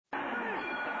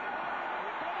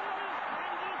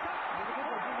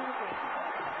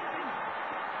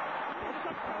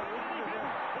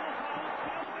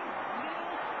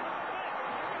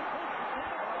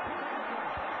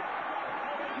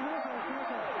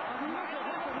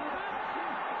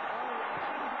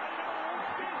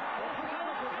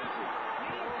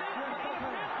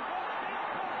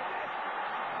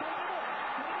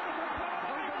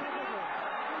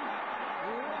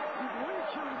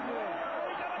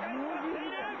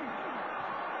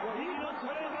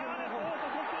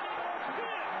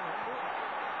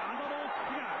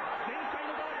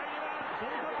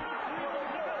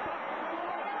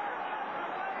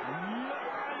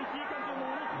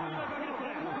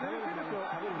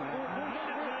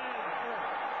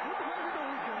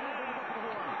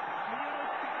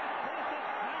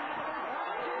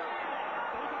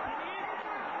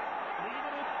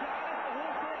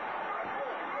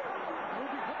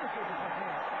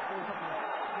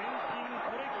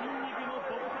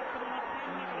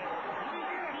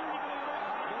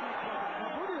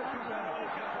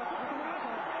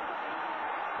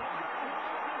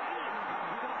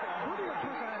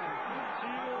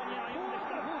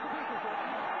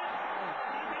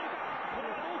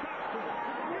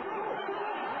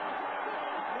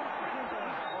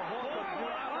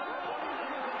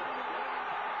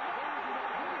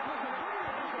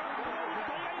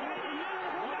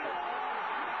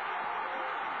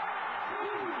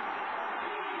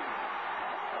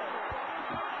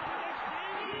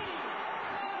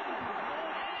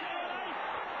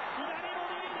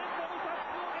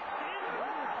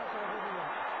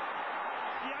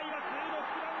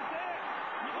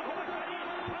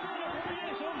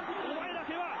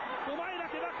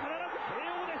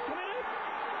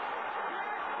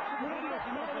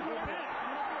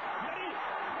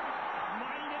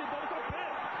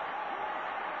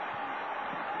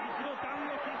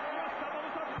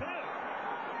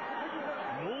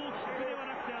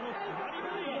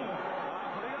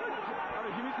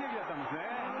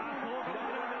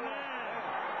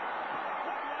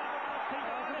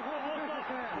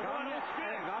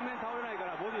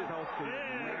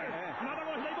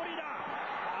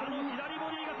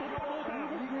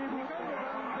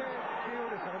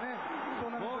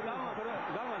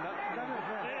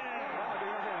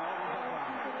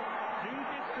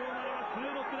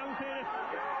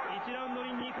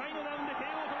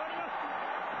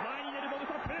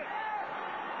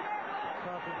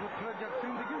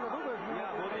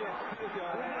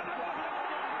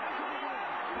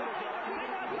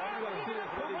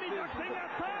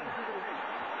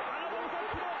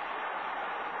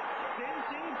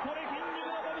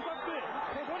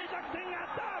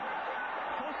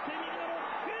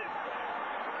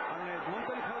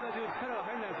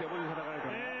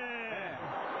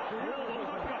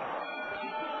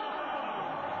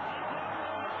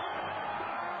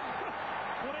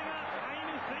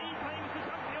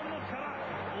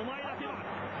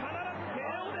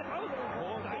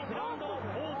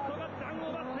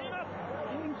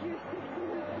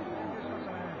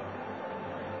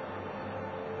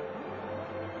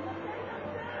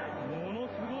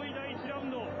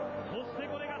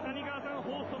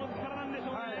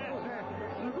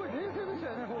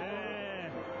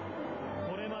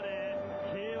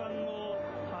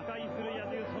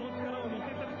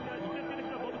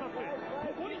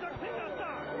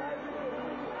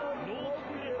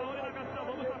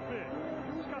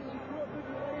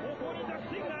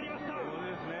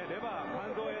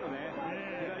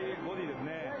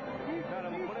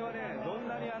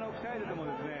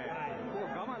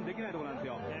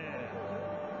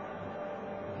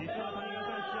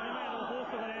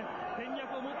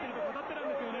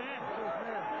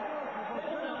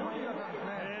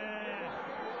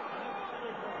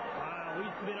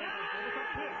滑られたゴールカ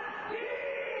ップ。第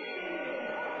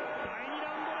2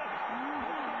ラウンドです。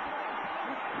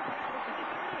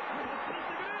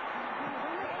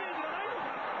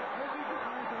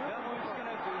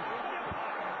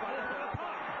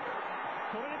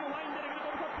それでも前に出てくる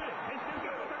ゴールカップ。決して後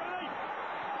ろが下がらない。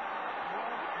第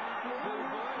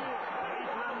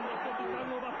1ラウンド1つスタ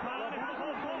ンを奪ったアーネスト・ホ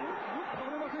ースト。倒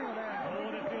れませんよね。そ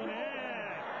うですよね。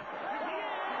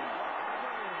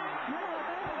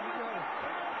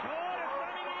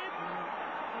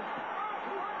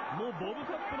もうボブ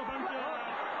カップのパンチは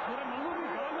これ守る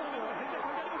側の方が全然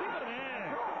関係ありませんからね。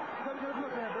左から来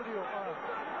ますね、ボディを。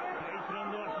第1ラ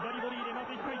ウンドは左ボディでまず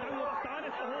1回ダウンを出したアー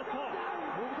ネスト・ホースト。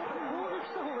攻撃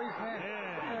した方がいいですね。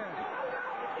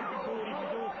勝利至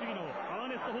上主義のア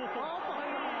ーネスト・ホースト。お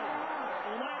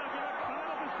前だけは必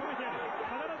ず仕留めてやる。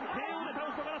必ず KO で倒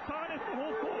すとからしたアーネスト・ホ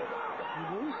ースト。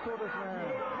すごい人です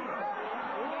ね。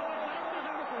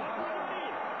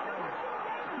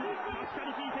確か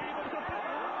に効いているゴールカップ。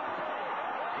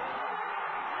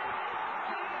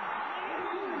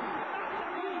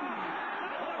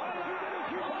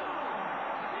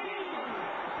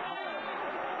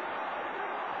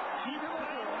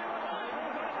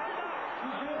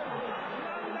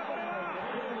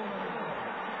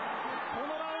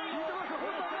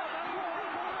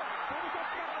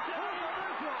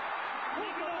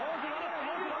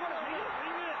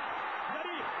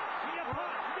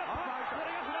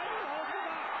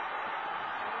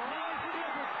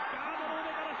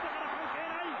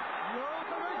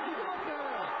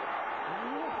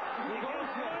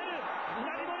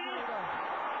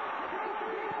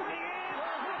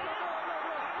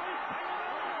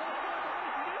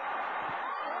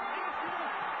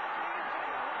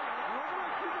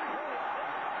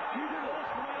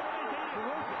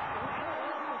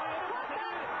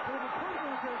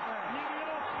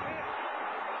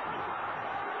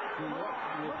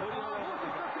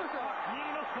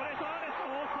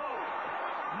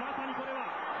まさにこれは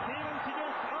K1 史上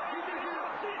最大のマ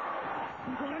ッチ。